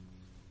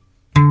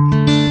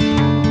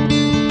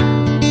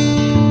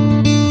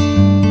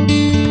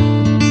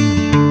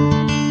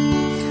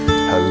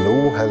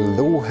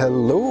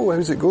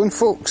How's it going,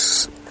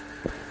 folks?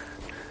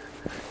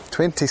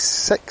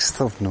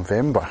 26th of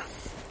November,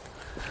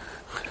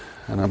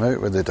 and I'm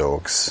out with the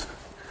dogs.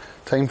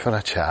 Time for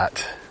a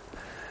chat.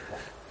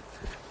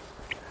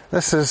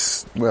 This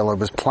is, well, I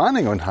was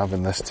planning on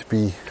having this to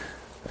be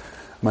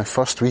my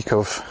first week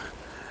of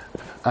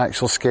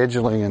actual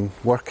scheduling and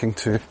working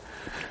to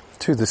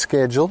the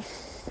schedule,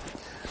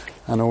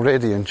 and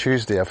already on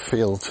Tuesday I've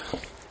failed.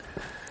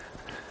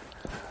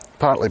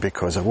 Partly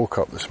because I woke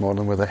up this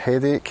morning with a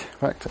headache. In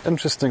fact,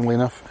 interestingly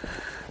enough,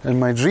 in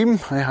my dream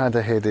I had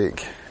a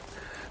headache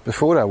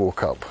before I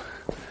woke up.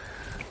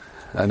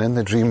 And in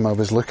the dream I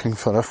was looking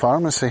for a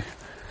pharmacy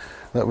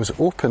that was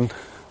open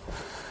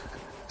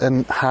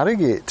in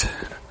Harrogate,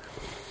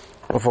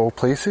 of all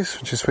places,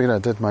 which is where I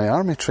did my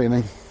army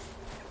training.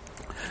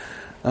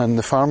 And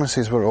the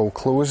pharmacies were all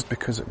closed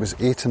because it was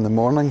 8 in the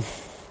morning.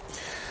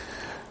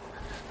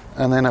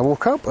 And then I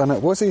woke up and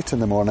it was 8 in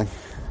the morning.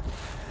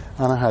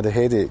 And I had a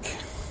headache.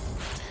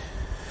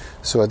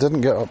 So I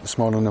didn't get up this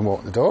morning and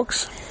walk the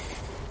dogs.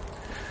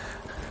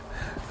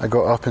 I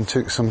got up and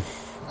took some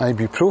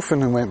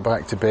ibuprofen and went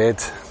back to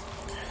bed.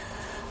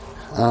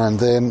 And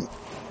then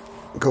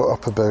got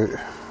up about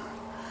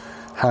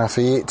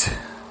 8:30,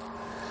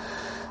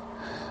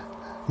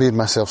 made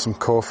myself some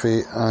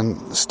coffee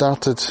and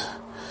started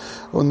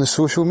on the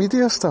social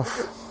media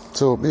stuff.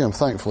 So,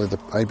 thankfully the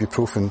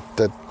ibuprofen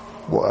did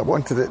what I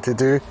wanted it to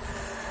do.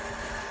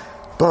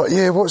 But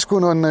yeah, what's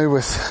going on now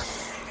with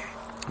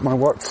my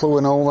workflow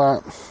and all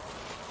that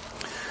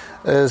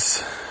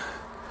is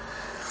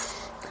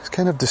it's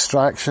kind of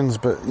distractions,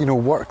 but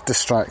work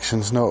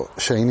distractions, not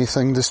shiny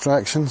thing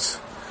distractions.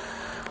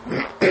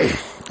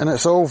 And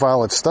it's all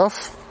valid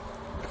stuff.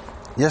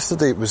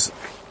 Yesterday it was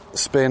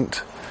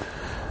spent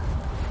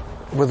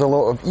with a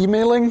lot of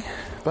emailing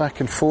back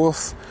and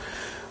forth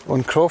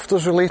on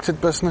Crofters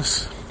related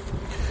business.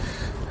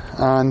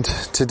 And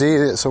today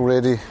it's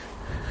already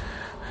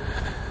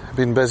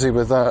been busy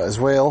with that as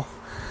well.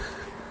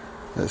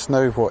 It's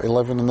now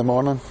 11 in the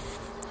morning,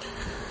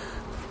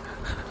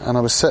 and I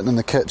was sitting in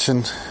the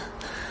kitchen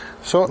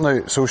sorting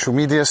out social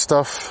media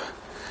stuff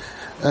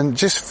and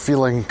just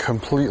feeling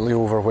completely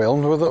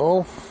overwhelmed with it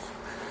all.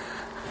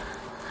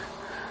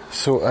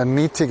 So I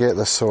need to get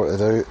this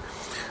sorted out.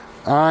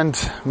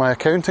 And my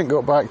accountant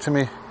got back to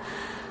me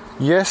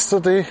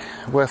yesterday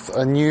with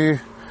a new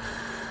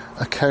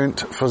account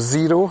for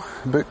Xero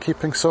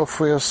bookkeeping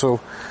software. So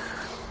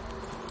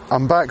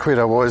I'm back where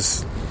I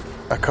was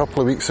a couple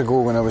of weeks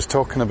ago when I was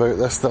talking about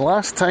this the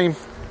last time.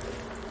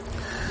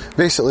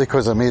 Basically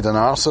because I made an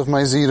arse of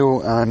my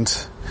Xero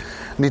and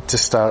need to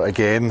start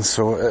again.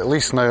 So at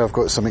least now I've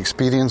got some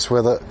experience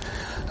with it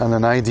and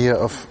an idea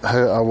of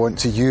how I want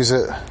to use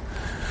it.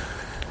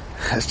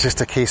 It's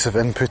just a case of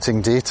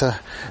inputting data.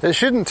 It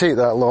shouldn't take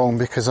that long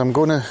because I'm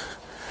going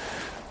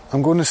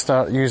to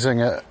start using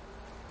it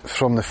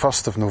from the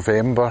 1st of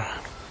November.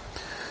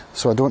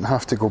 So I don't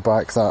have to go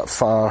back that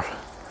far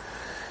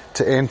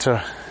to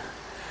enter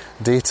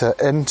data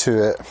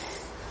into it,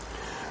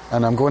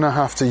 and I'm going to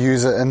have to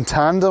use it in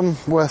tandem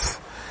with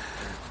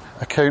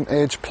Account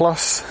Edge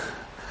Plus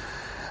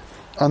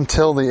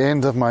until the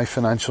end of my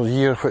financial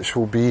year, which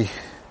will be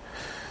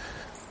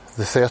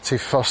the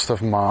 31st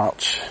of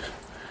March.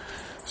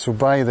 So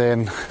by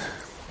then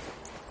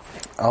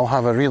I'll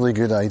have a really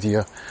good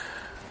idea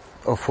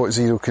of what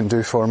Xero can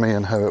do for me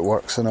and how it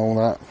works and all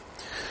that.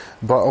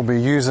 But I'll be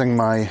using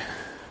my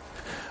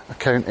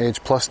Account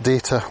Edge Plus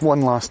data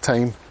one last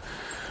time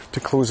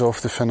to close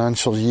off the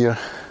financial year.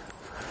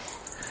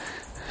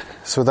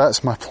 So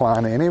that's my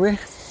plan anyway.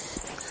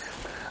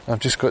 I've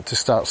just got to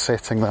start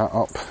setting that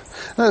up.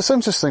 Now it's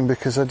interesting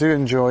because I do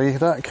enjoy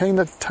that kind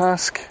of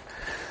task,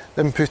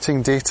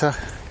 inputting data.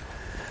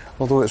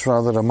 Although it's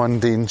rather a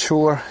mundane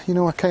chore,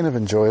 I kind of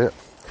enjoy it.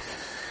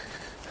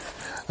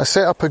 I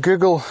set up a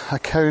Google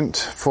account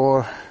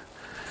for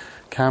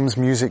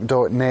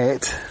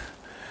camsmusic.net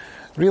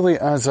really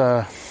as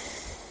a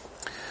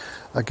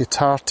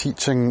guitar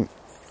teaching,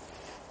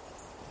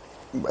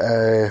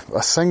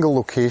 a single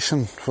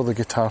location for the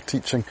guitar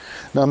teaching.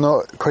 Now I'm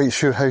not quite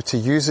sure how to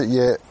use it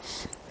yet.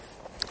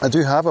 I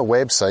do have a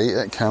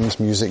website at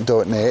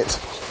camsmusic.net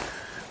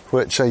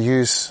which I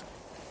use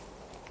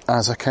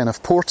as a kind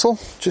of portal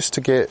just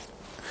to get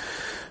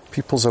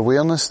people's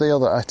awareness there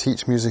that I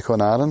teach music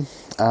on Arran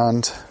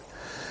and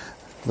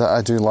that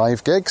I do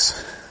live gigs.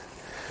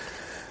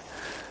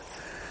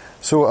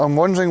 So I'm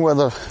wondering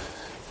whether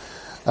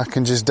I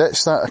can just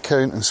ditch that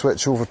account and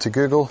switch over to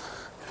Google.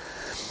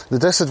 The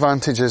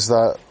disadvantage is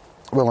that,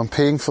 I'm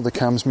paying for the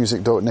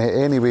camsmusic.net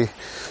anyway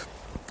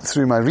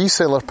through my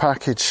reseller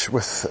package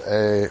with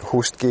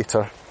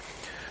HostGator.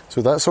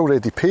 So that's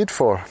already paid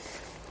for.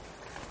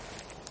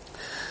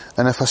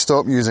 And if I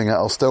stop using it,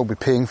 I'll still be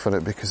paying for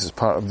it because it's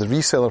part of the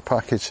reseller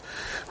package.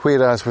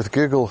 Whereas with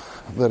Google,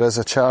 there is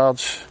a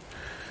charge.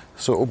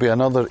 So it'll be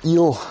another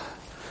eel,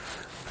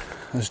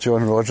 as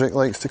John Roderick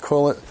likes to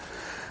call it.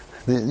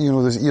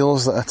 Those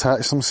eels that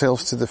attach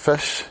themselves to the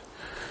fish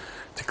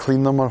to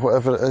clean them or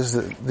whatever it is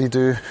that they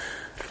do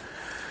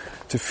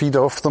to feed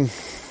off them.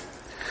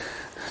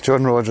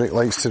 John Roderick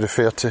likes to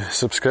refer to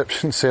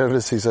subscription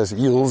services as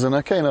eels, and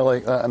I kind of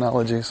like that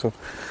analogy, so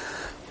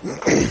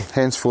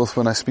henceforth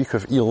when I speak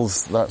of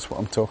eels, that's what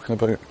I'm talking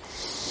about.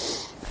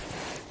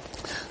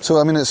 So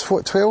I mean, it's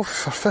what, 12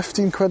 or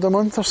 15 quid a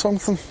month or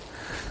something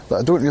that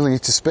I don't really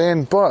need to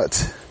spend,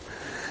 but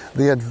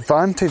the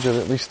advantage, or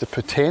at least the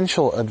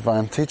potential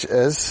advantage,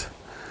 is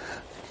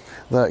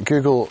that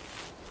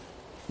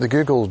the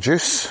Google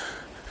Juice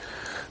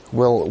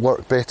will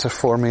work better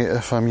for me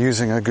if I'm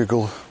using a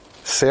Google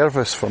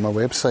service for my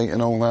website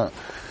and all that.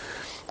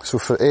 So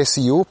for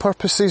SEO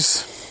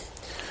purposes,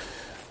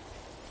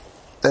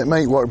 it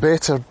might work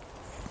better.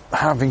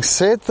 Having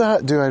said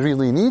that, do I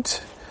really need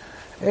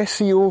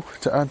SEO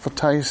to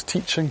advertise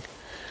teaching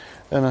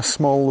in a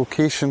small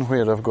location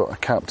where I've got a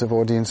captive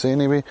audience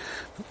anyway?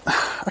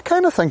 I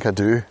kind of think I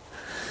do.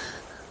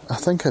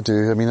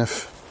 I mean,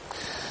 if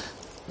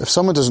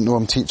someone doesn't know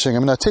I'm teaching, I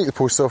mean, I take the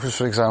post office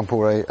for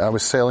example, right? I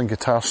was selling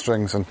guitar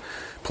strings and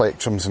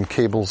plectrums and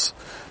cables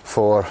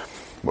for,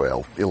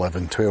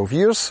 11, 12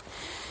 years.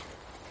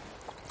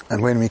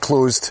 And when we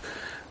closed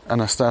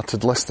and I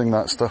started listing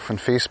that stuff on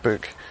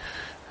Facebook,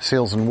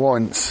 Sales and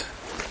Wants,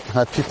 I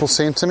had people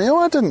saying to me, oh,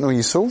 I didn't know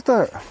you sold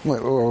that. I'm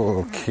like, oh,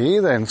 okay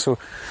then. So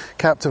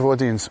captive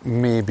audience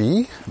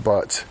maybe,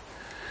 but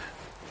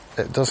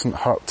it doesn't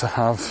hurt to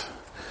have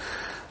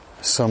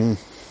some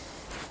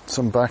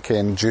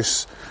back-end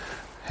juice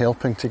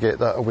helping to get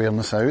that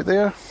awareness out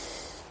there.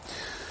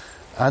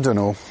 I don't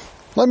know.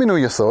 Let me know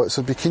your thoughts.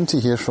 I'd be keen to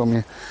hear from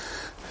you.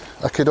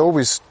 I could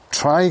always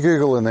try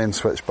Google and then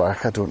switch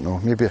back. I don't know.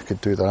 Maybe I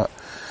could do that.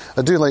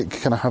 I do like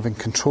kind of having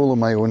control of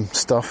my own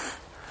stuff.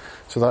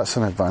 So that's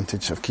an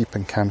advantage of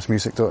keeping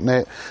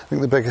camsmusic.net. I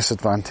think the biggest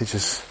advantage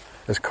is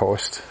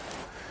cost.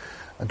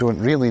 I don't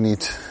really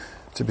need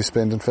to be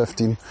spending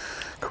 15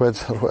 quid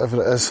or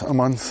whatever it is a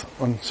month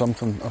on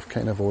something I've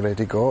kind of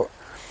already got.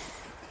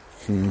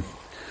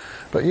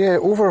 But yeah,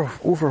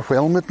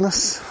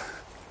 overwhelmedness.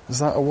 Is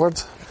that a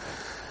word?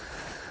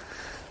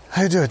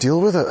 How do I deal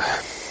with it?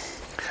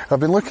 I've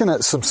been looking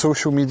at some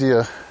social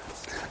media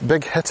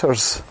big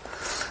hitters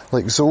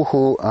like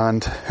Zoho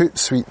and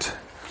Hootsuite.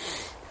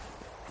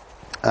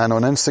 And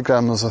on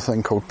Instagram there's a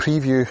thing called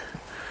Preview.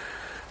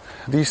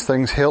 These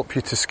things help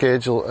you to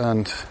schedule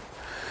and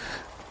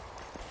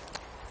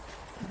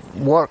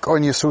work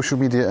on your social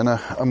media in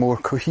a more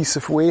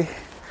cohesive way.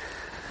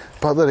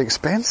 But they're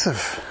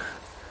expensive.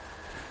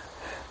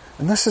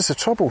 And this is the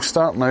trouble,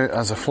 starting out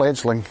as a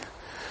fledgling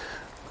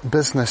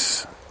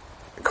business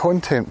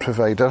content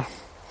provider,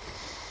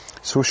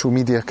 social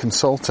media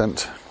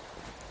consultant,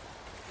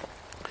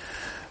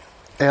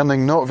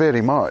 earning not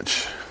very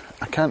much.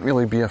 I can't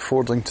really be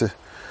affording to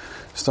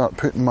start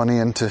putting money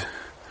into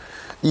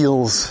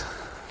eels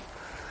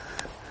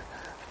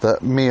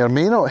that may or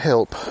may not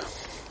help.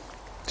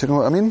 Do you know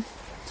what I mean?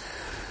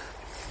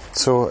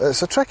 So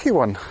it's a tricky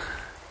one.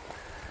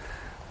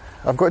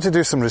 I've got to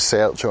do some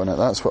research on it,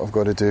 that's what I've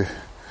got to do.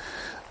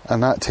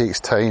 And that takes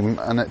time,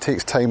 and it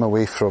takes time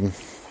away from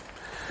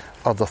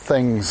other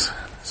things.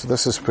 So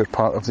this is where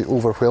part of the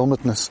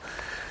overwhelmedness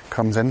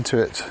comes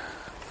into it.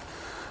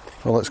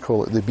 Well, let's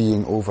call it the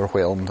being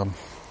overwhelmed. I'm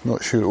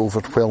not sure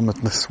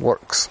overwhelmedness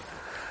works.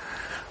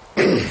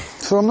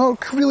 So I'm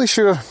not really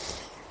sure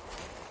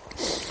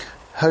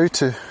how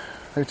to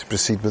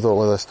proceed with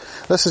all of this.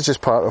 This is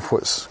just part of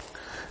what's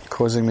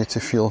causing me to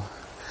feel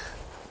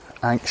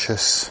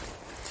anxious.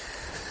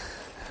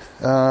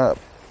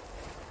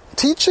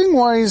 Teaching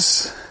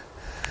wise,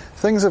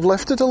 things have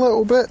lifted a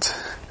little bit.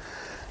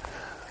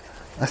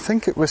 I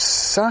think it was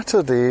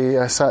Saturday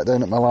I sat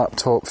down at my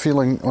laptop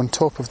feeling on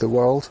top of the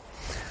world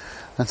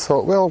and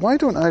thought, well, why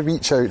don't I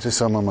reach out to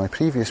some of my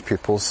previous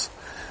pupils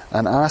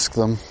and ask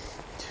them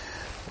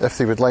if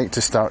they would like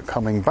to start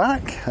coming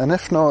back, and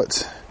if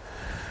not,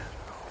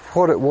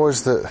 what it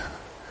was that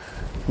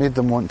made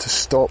them want to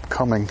stop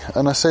coming.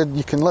 And I said,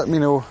 you can let me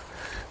know,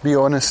 be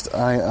honest,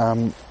 I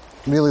am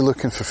really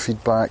looking for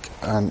feedback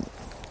and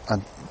I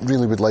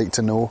really would like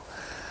to know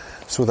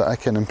so that I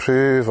can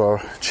improve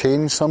or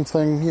change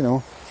something, you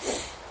know.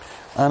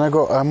 And I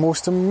got a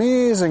most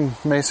amazing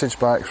message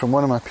back from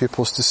one of my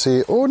pupils to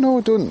say, oh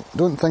no,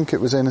 don't think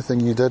it was anything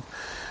you did.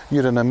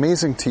 You're an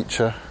amazing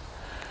teacher.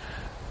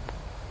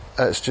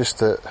 It's just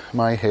that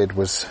my head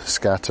was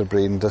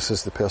scatterbrained. This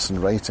is the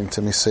person writing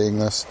to me saying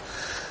this.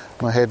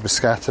 My head was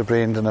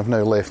scatterbrained and I've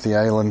now left the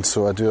island,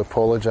 so I do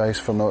apologise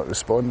for not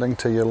responding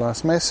to your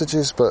last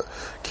messages, but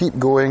keep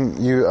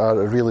going. You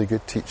are a really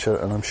good teacher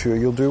and I'm sure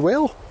you'll do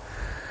well.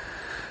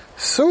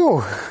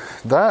 So,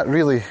 that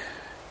really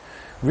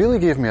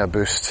gave me a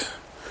boost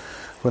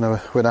when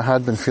I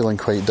had been feeling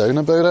quite down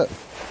about it.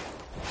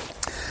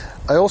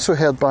 I also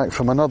heard back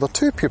from another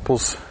two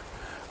pupils,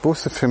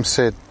 both of whom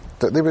said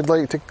that they would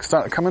like to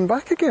start coming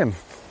back again.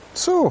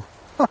 So,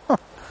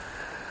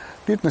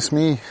 goodness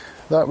me,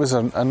 that was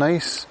a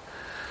nice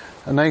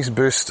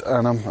boost,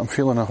 and I'm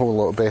feeling a whole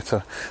lot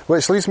better.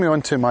 Which leads me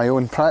on to my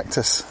own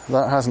practice.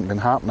 That hasn't been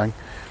happening.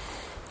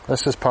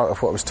 This is part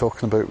of what I was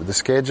talking about with the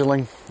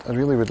scheduling. I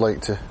really would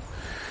like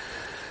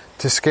to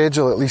to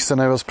schedule at least an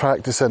hour's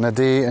practice in a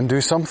day and do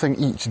something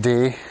each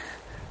day,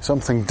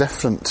 something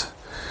different.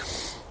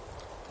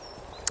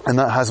 And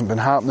that hasn't been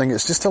happening.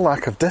 It's just a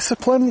lack of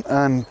discipline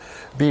and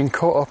being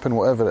caught up in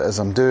whatever it is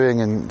I'm doing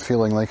and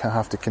feeling like I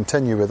have to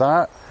continue with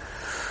that.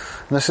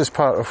 And this is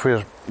part of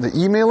where the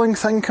emailing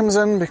thing comes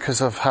in, because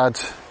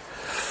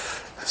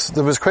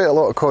there was quite a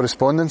lot of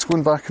correspondence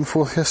going back and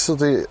forth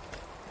yesterday.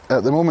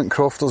 At the moment,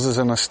 Crofters is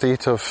in a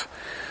state of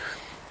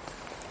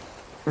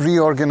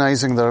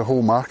reorganising their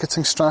whole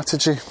marketing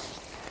strategy,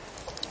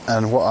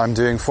 and what I'm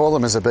doing for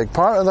them is a big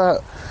part of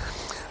that.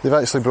 They've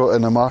actually brought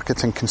in a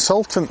marketing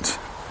consultant,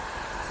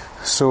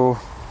 so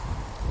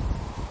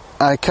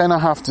I kind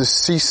of have to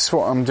cease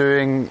what I'm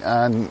doing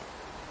and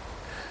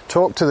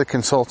talk to the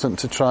consultant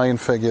to try and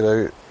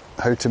figure out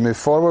how to move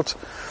forward.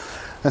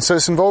 And so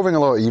it's involving a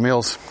lot of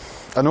emails.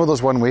 I know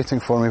there's one waiting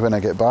for me when I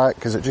get back,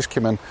 because it just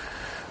came in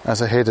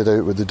as I headed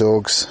out with the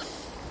dogs.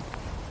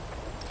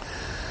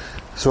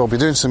 So I'll be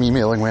doing some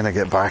emailing when I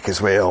get back as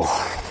well.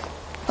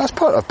 That's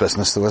part of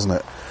business though, isn't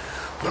it?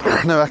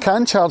 Now I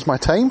can charge my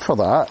time for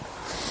that.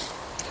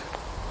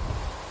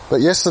 But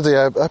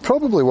yesterday I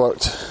probably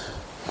worked,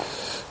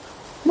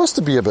 must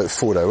have been about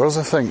 4 hours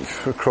I think,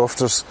 for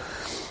Crofters.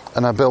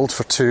 And I billed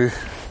for 2.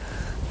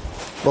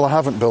 Well, I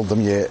haven't billed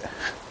them yet,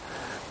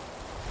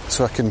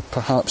 so I can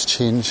perhaps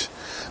change.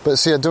 But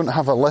see, I don't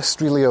have a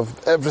list really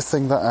of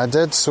everything that I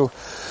did, so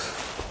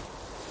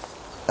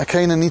I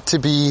kind of need to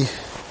be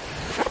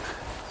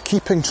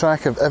keeping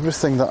track of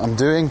everything that I'm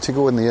doing to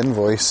go in the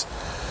invoice.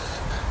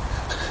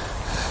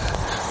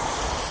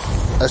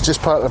 It's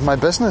just part of my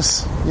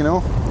business, you know.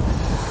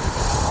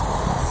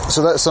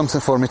 So that's something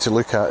for me to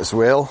look at as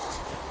well.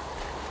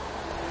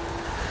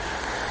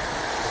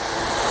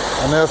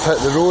 I now I've hit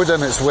the road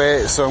and it's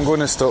wet, so I'm going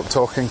to stop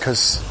talking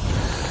because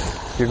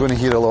you're going to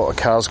hear a lot of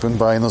cars going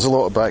by and there's a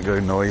lot of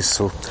background noise,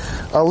 so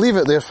I'll leave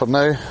it there for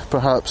now.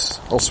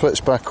 Perhaps I'll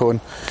switch back on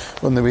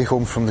the way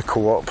home from the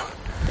co-op.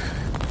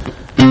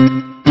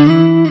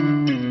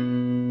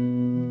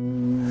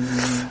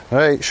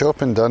 Right,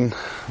 shopping done.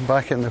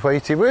 Back in the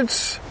Whitey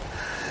Woods.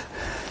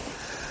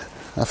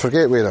 I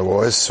forget where I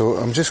was, so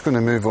I'm just going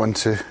to move on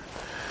to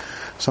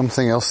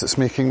something else that's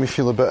making me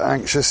feel a bit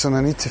anxious, and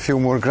I need to feel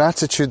more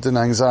gratitude than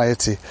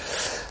anxiety,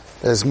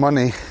 is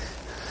money.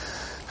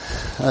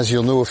 As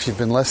you'll know if you've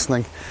been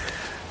listening,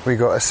 we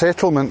got a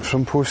settlement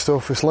from Post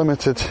Office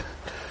Limited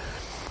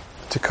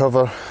to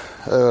cover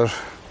our,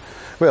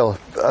 well,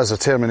 as a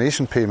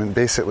termination payment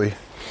basically.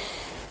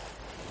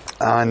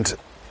 And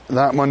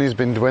that money's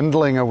been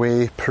dwindling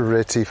away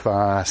pretty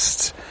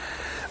fast.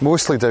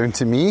 Mostly down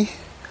to me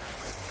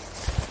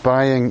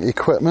buying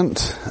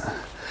equipment,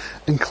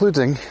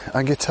 including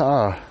a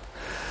guitar.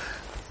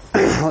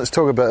 Let's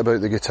talk a bit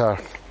about the guitar.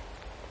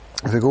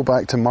 If we go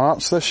back to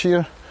March this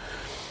year,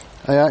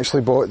 I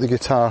actually bought the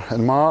guitar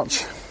in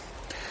March.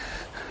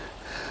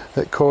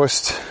 It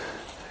cost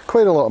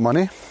quite a lot of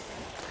money,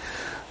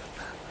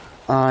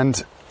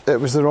 and it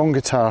was the wrong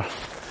guitar.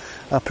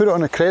 I put it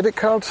on a credit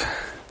card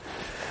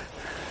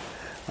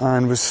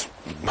and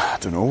I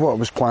don't know what I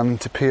was planning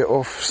to pay it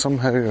off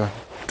somehow. I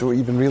don't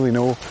even really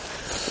know.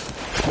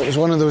 It was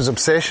one of those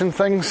obsession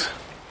things,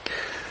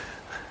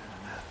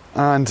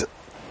 and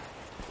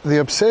the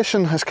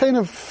obsession has kind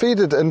of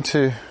faded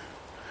into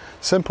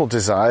simple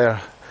desire.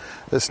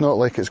 It's not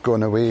like it's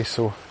gone away,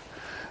 so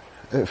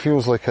it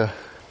feels like a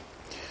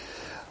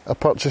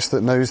purchase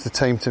that now's the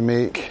time to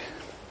make.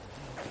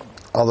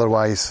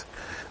 Otherwise,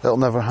 it'll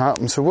never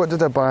happen. So what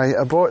did I buy?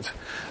 I bought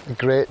a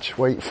Gretsch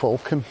White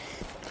Falcon.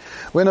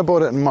 When I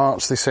bought it in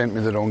March, they sent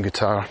me the wrong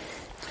guitar,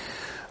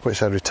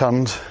 which I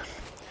returned.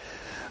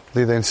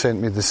 They then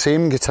sent me the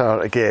same guitar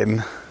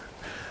again,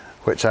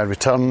 which I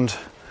returned.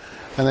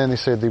 And then they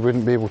said they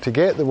wouldn't be able to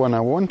get the one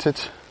I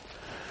wanted,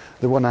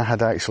 the one I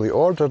had actually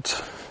ordered,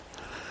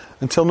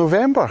 until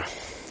November.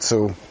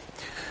 So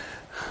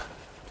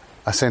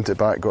I sent it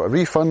back, got a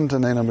refund,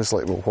 and then I was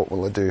like, well, what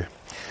will I do?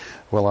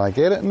 Will I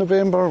get it in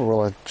November, or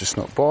will I just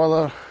not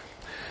bother?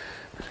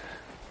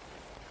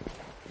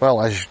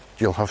 Well, as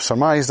you'll have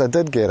surmised, I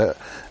did get it.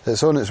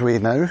 It's on its way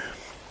now.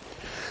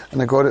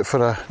 And I got it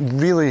for a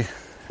really,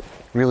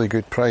 really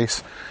good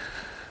price,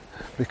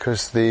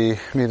 because they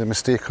made a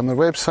mistake on their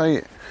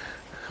website,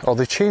 or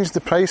they changed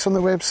the price on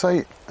the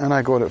website, and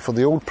I got it for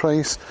the old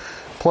price,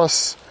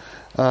 plus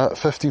a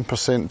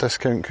 15%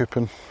 discount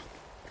coupon,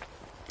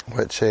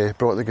 which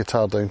brought the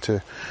guitar down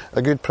to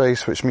a good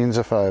price, which means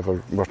if I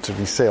ever were to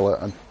resell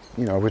it,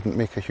 I wouldn't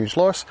make a huge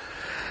loss.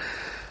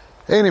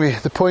 Anyway,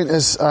 the point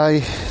is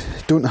I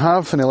don't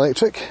have an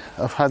electric.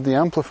 I've had the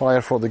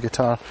amplifier for the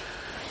guitar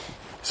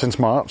since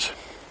March.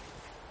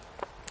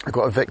 I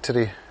got a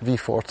Victory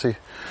V40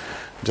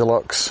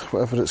 Deluxe,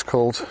 whatever it's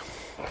called.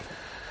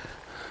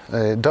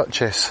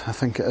 Duchess, I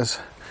think it is.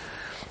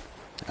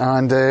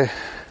 And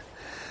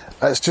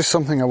it's just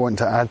something I want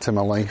to add to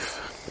my life.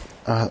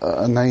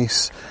 A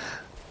nice,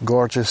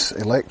 gorgeous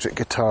electric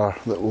guitar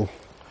that will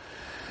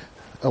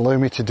allow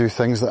me to do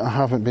things that I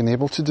haven't been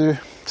able to do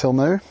till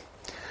now.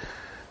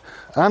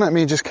 And it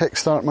may just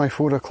kickstart my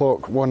 4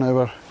 o'clock 1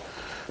 hour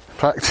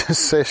practice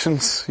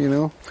sessions, you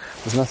know.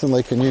 There's nothing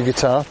like a new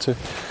guitar to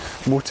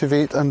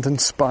motivate and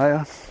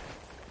inspire.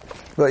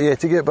 But yeah,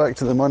 to get back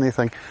to the money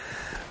thing,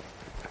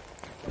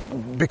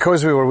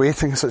 because we were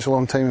waiting such a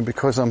long time and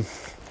because I'm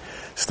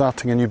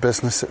starting a new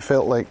business, it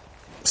felt like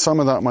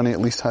some of that money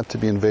at least had to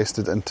be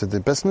invested into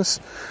the business.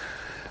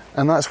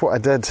 And that's what I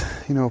did,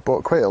 you know,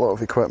 bought quite a lot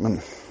of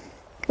equipment.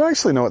 Well,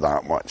 actually not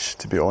that much,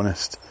 to be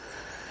honest.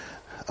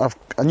 I've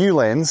a new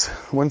lens,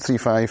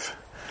 135mm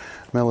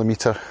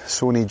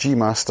Sony G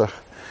Master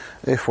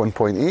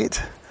f1.8,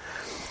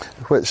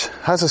 which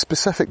has a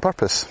specific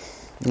purpose.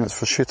 It's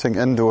for shooting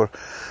indoor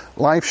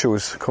live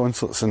shows,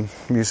 concerts and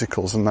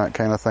musicals and that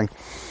kind of thing.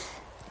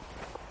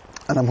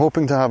 And I'm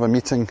hoping to have a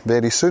meeting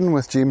very soon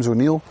with James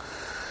O'Neill,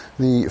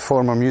 the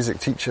former music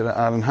teacher at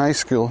Arran High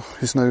School,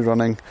 who's now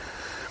running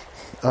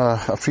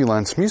a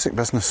freelance music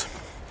business.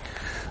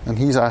 And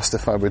he's asked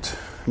if I would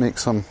make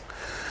some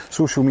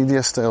social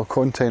media style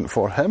content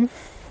for him.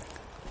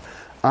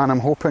 And I'm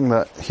hoping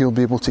that he'll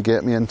be able to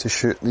get me in to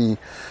shoot the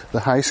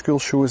high school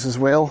shows as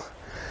well.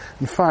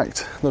 In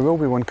fact, there will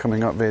be one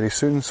coming up very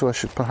soon, so I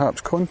should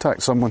perhaps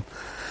contact someone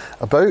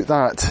about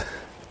that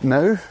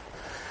now.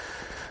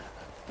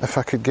 If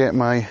I could get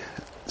my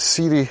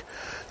Siri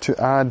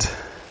to add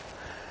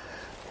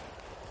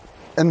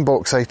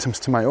inbox items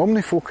to my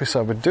OmniFocus,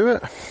 I would do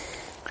it.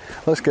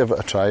 Let's give it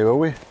a try, will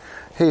we?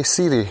 Hey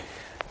Siri,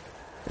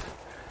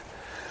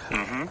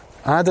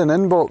 add an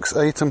inbox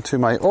item to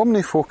my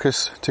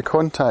OmniFocus to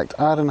contact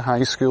Arran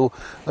High School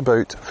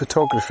about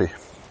photography.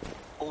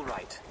 All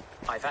right,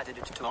 I've added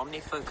it to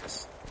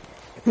OmniFocus.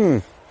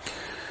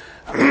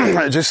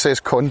 It just says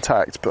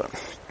contact, but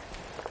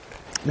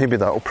maybe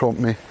that'll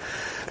prompt me.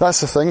 That's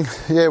the thing.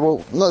 Yeah,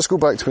 well, let's go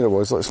back to where I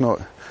was. Let's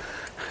not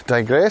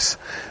digress.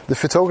 The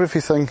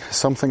photography thing is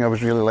something I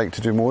would really like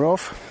to do more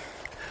of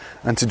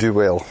and to do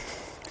well.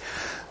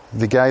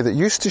 The guy that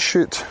used to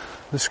shoot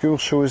the school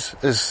shows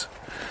is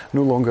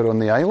no longer on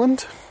the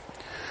island,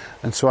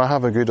 and so I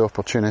have a good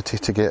opportunity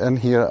to get in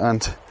here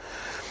and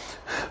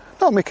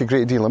not make a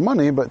great deal of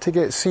money, but to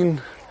get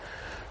seen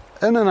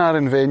in an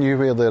Arran venue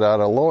where there are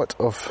a lot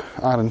of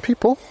Arran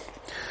people,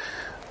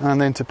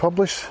 and then to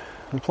publish.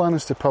 The plan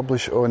is to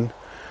publish on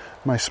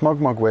my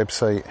SmugMug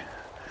website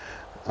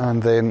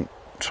and then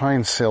try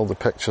and sell the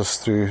pictures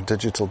through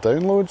digital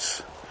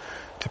downloads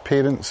to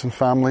parents and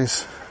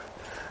families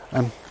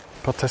and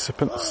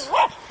participants.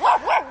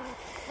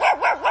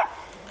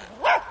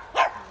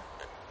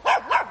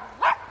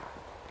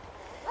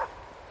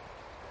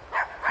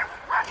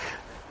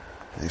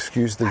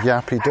 Excuse the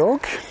yappy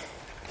dog,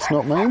 it's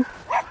not mine.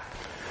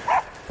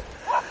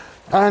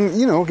 And,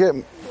 you know, get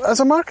as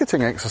a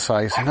marketing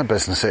exercise and a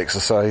business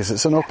exercise,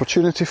 it's an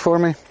opportunity for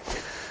me.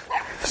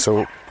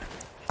 So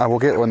I will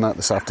get on that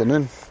this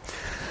afternoon.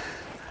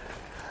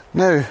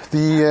 Now,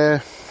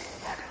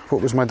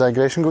 what was my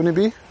digression going to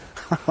be?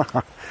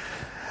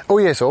 Oh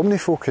yes,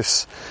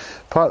 OmniFocus.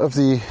 Part of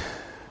the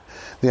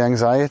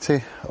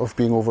anxiety of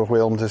being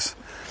overwhelmed is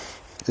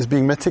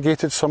being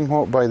mitigated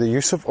somewhat by the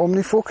use of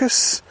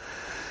OmniFocus.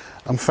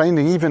 I'm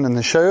finding even in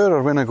the shower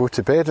or when I go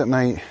to bed at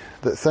night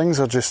that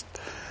things are just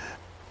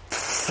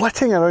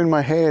flitting around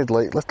my head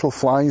like little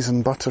flies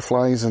and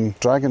butterflies and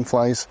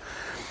dragonflies,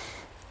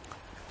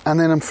 and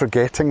then I'm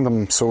forgetting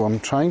them. So I'm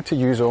trying to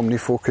use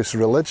OmniFocus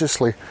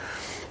religiously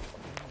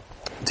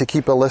to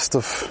keep a list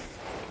of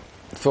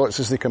thoughts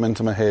as they come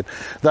into my head.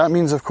 That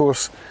means, of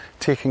course,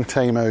 taking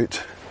time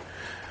out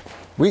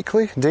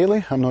weekly,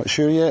 daily, I'm not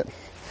sure yet,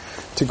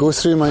 to go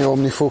through my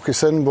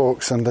OmniFocus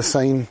inbox and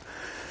assign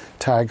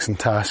tags and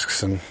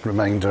tasks and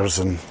reminders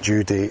and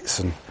due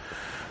dates.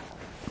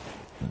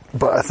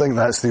 But I think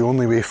that's the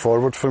only way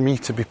forward for me,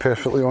 to be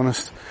perfectly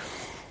honest.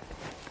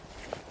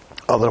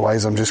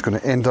 Otherwise I'm just going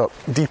to end up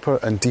deeper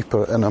and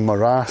deeper in a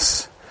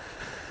morass.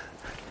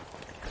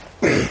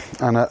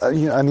 And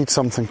I need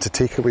something to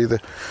take away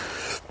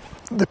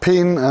the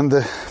pain and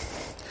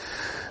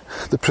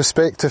the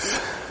prospective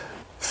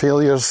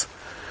failures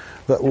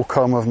that will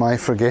come of my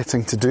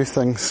forgetting to do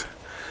things.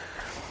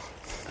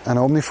 And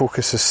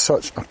OmniFocus is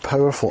such a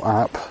powerful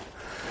app.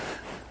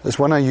 It's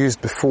one I used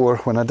before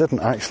when I didn't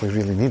actually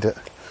really need it.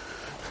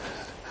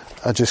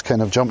 I just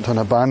kind of jumped on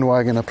a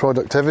bandwagon, a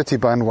productivity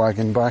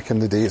bandwagon, back in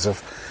the days of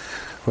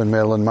when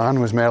Merlin Mann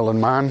was Merlin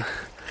Mann,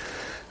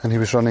 and he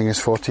was running his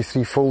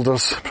 43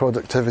 folders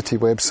productivity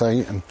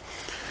website, and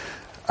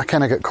I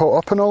kind of got caught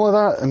up in all of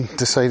that and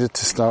decided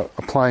to start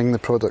applying the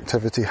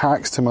productivity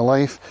hacks to my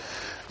life,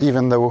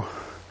 even though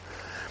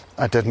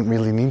I didn't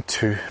really need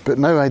to, but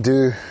now I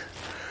do.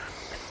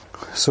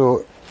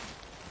 So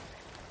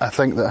I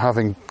think that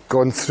having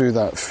gone through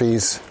that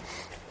phase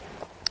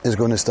is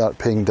going to start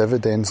paying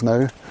dividends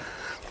now,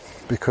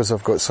 because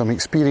I've got some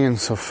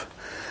experience of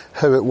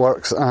how it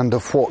works and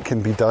of what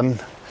can be done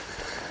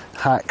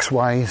hacks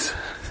wise.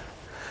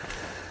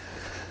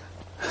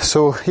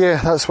 So yeah,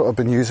 that's what I've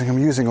been using. I'm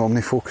using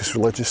OmniFocus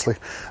religiously.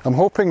 I'm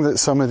hoping that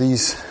some of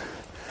these,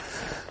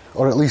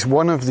 or at least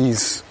one of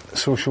these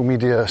social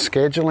media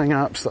scheduling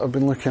apps that I've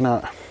been looking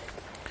at,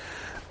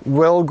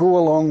 will go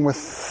along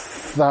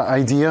with that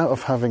idea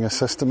of having a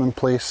system in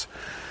place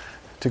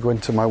to go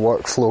into my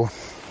workflow,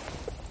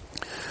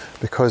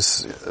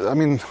 because, I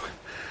mean,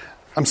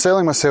 I'm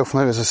selling myself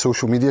now as a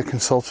social media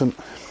consultant.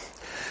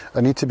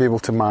 I need to be able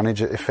to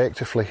manage it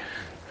effectively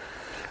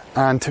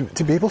and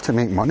to be able to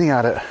make money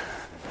at it.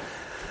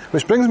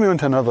 Which brings me on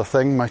to another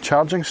thing, my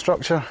charging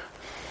structure.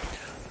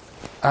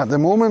 At the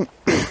moment,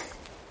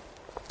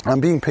 I'm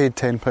being paid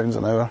 £10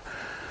 an hour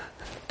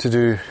to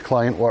do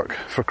client work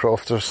for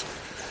Crofters,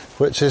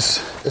 which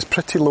is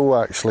pretty low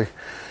actually.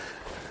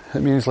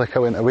 It means like I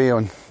went away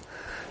on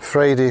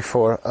Friday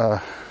for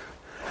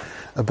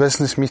a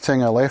business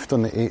meeting. I left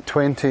on the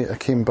 8:20, I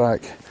came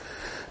back,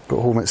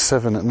 got home at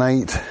 7 at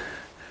night.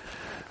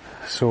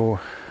 So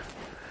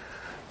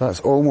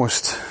that's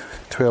almost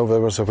 12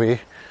 hours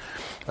away.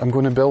 I'm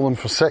going to bill them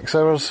for 6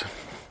 hours,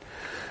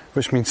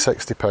 which means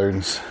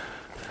 £60.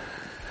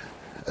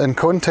 In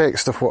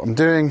context of what I'm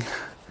doing,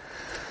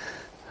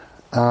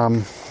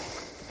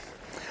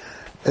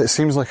 it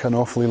seems like an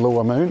awfully low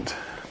amount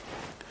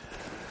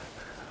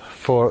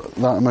for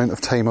that amount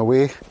of time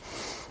away,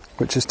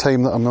 which is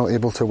time that I'm not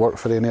able to work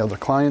for any other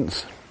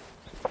clients.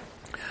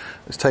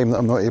 It's time that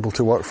I'm not able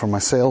to work for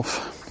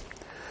myself.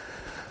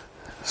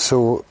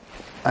 So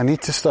I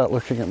need to start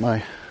looking at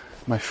my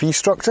fee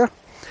structure.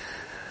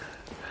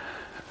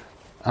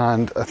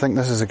 And I think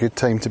this is a good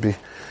time to be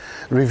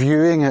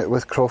reviewing it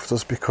with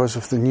Crofters because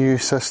of the new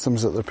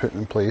systems that they're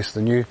putting in place,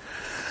 the new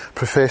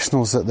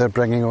professionals that they're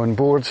bringing on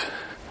board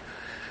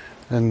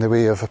in the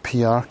way of a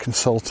PR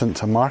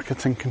consultant, a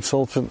marketing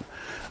consultant,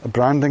 a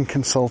branding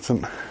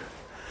consultant.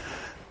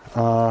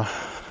 I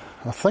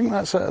think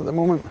that's it at the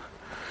moment.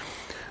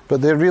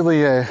 But they're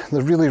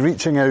really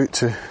reaching out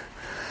to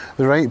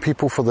the right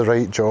people for the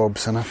right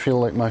jobs, and I feel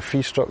like my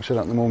fee structure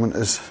at the moment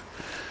is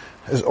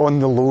on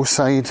the low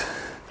side,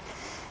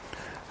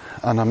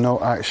 and I'm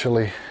not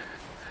actually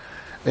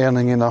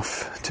earning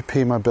enough to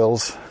pay my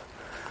bills.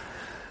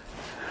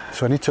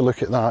 So I need to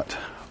look at that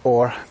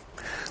or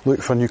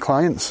look for new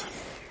clients.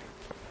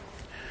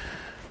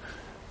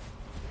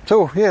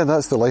 So yeah,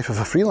 that's the life of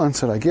a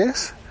freelancer, I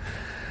guess,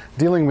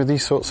 dealing with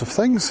these sorts of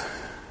things.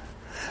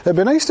 It'd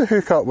be nice to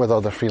hook up with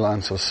other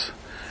freelancers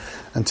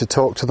and to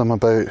talk to them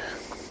about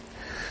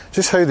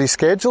just how they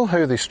schedule,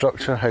 how they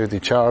structure, how they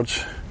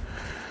charge,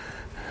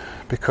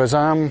 because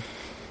I'm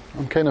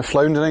kind of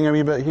floundering a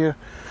wee bit here.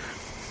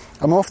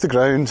 I'm off the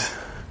ground.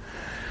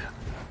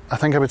 I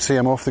think I would say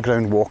I'm off the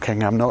ground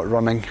walking, I'm not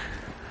running.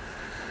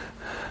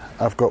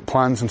 I've got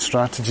plans and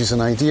strategies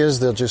and ideas,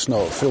 they're just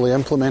not fully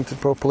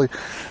implemented properly,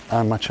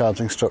 and my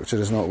charging structure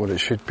is not what it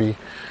should be.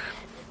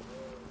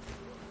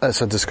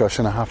 It's a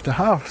discussion I have to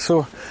have.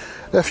 So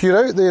if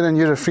you're out there and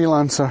you're a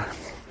freelancer,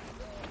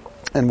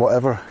 in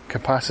whatever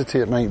capacity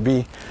it might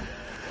be,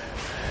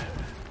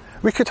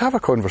 we could have a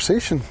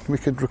conversation. We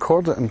could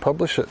record it and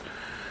publish it.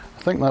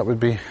 I think that would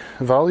be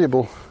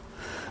valuable,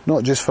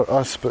 not just for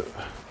us, but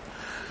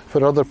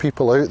for other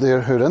people out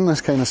there who are in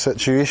this kind of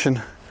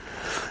situation.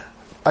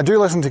 I do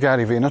listen to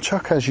Gary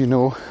Vaynerchuk, as you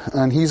know,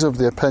 and he's of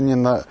the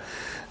opinion that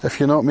if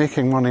you're not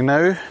making money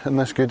now in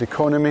this good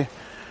economy,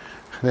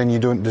 then you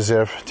don't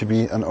deserve to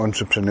be an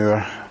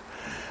entrepreneur.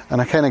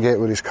 And I kind of get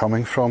where he's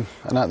coming from.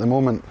 And at the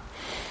moment,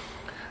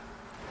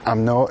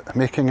 I'm not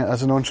making it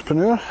as an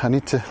entrepreneur. I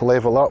need to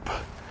level up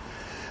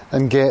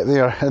and get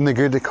there in the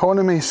good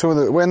economy so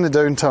that when the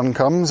downturn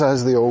comes,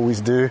 as they always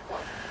do,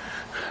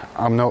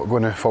 I'm not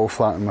going to fall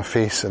flat on my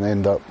face and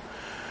end up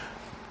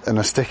in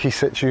a sticky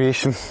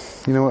situation.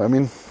 You know what I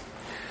mean?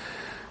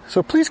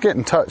 So please get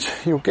in touch.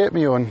 You'll get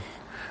me on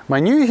my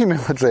new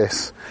email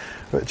address,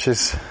 which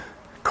is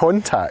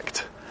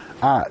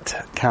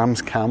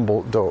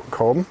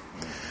contact@camscampbell.com.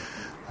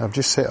 I've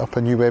just set up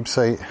a new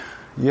website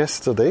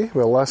yesterday.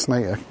 Well, last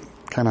night I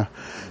kind of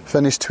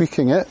finished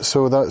tweaking it,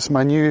 so that's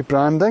my new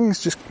branding.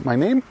 It's just my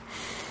name,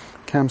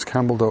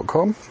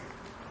 camscampbell.com,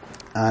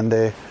 and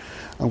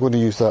I'm going to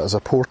use that as a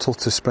portal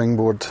to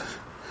springboard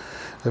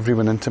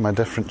everyone into my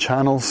different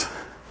channels.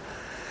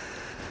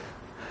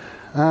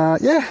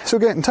 So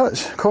get in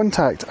touch,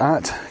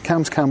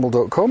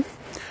 contact@camscampbell.com,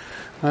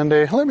 and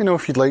let me know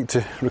if you'd like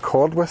to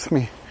record with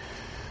me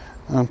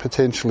and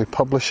potentially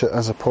publish it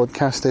as a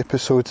podcast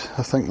episode.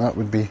 I think that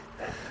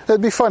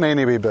it'd be fun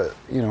anyway, but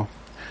you know,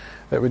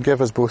 it would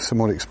give us both some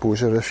more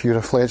exposure. If you're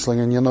a fledgling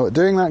and you're not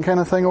doing that kind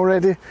of thing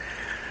already,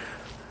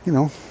 you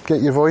know,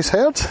 get your voice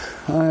heard.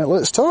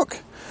 Let's talk.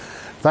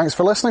 Thanks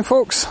for listening,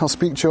 folks. I'll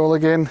speak to you all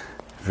again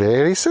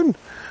very soon.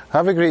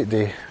 Have a great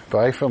day.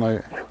 Bye for now.